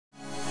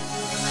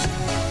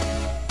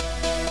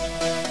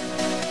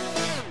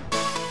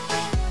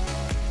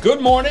Good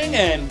morning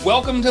and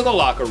welcome to the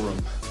locker room.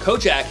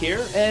 Coach Ack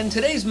here, and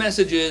today's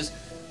message is,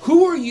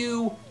 who are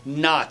you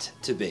not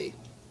to be?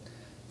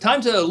 Time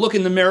to look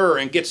in the mirror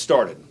and get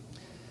started.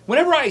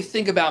 Whenever I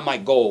think about my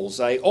goals,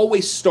 I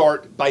always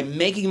start by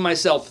making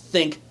myself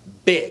think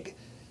big.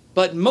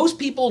 But most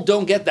people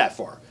don't get that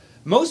far.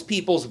 Most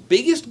people's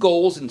biggest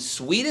goals and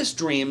sweetest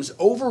dreams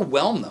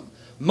overwhelm them,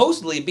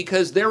 mostly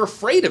because they're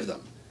afraid of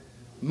them.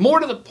 More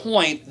to the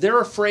point,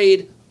 they're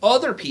afraid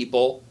other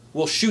people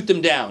will shoot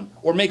them down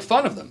or make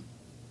fun of them.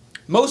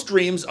 Most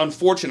dreams,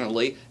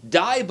 unfortunately,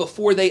 die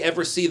before they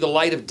ever see the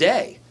light of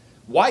day.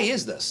 Why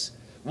is this?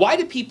 Why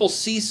do people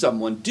see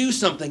someone do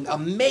something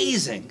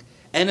amazing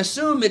and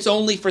assume it's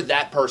only for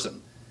that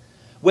person?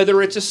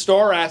 Whether it's a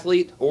star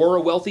athlete or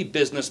a wealthy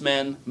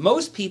businessman,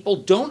 most people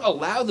don't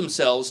allow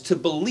themselves to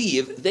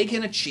believe they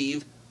can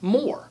achieve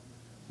more.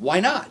 Why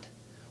not?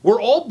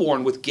 We're all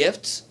born with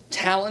gifts,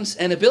 talents,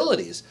 and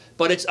abilities,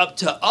 but it's up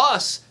to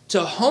us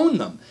to hone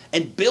them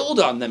and build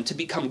on them to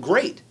become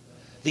great.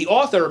 The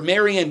author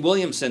Marianne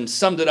Williamson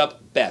summed it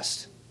up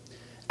best.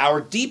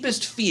 Our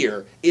deepest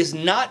fear is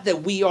not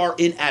that we are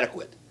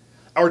inadequate.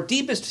 Our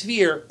deepest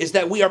fear is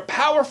that we are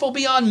powerful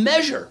beyond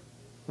measure.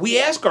 We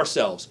ask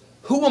ourselves,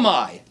 who am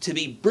I to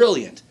be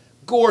brilliant,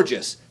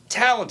 gorgeous,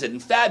 talented,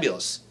 and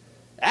fabulous?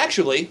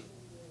 Actually,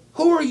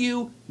 who are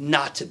you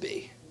not to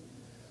be?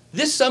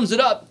 This sums it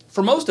up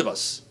for most of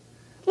us.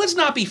 Let's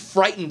not be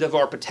frightened of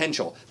our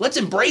potential. Let's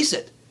embrace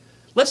it.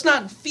 Let's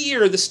not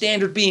fear the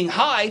standard being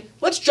high.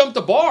 Let's jump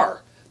the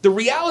bar. The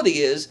reality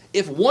is,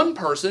 if one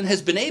person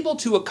has been able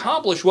to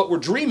accomplish what we're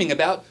dreaming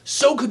about,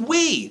 so could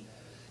we.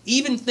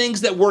 Even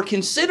things that were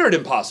considered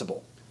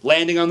impossible,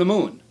 landing on the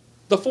moon,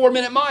 the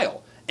 4-minute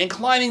mile, and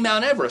climbing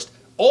Mount Everest,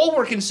 all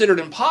were considered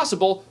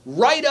impossible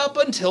right up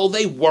until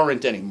they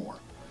weren't anymore.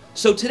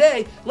 So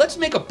today, let's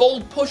make a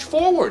bold push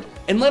forward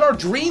and let our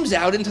dreams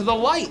out into the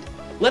light.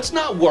 Let's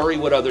not worry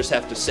what others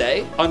have to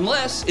say,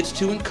 unless it's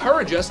to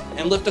encourage us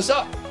and lift us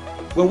up.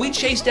 When we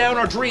chase down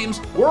our dreams,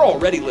 we're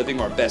already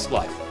living our best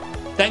life.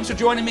 Thanks for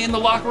joining me in the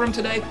locker room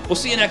today. We'll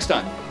see you next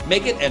time.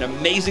 Make it an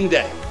amazing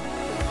day.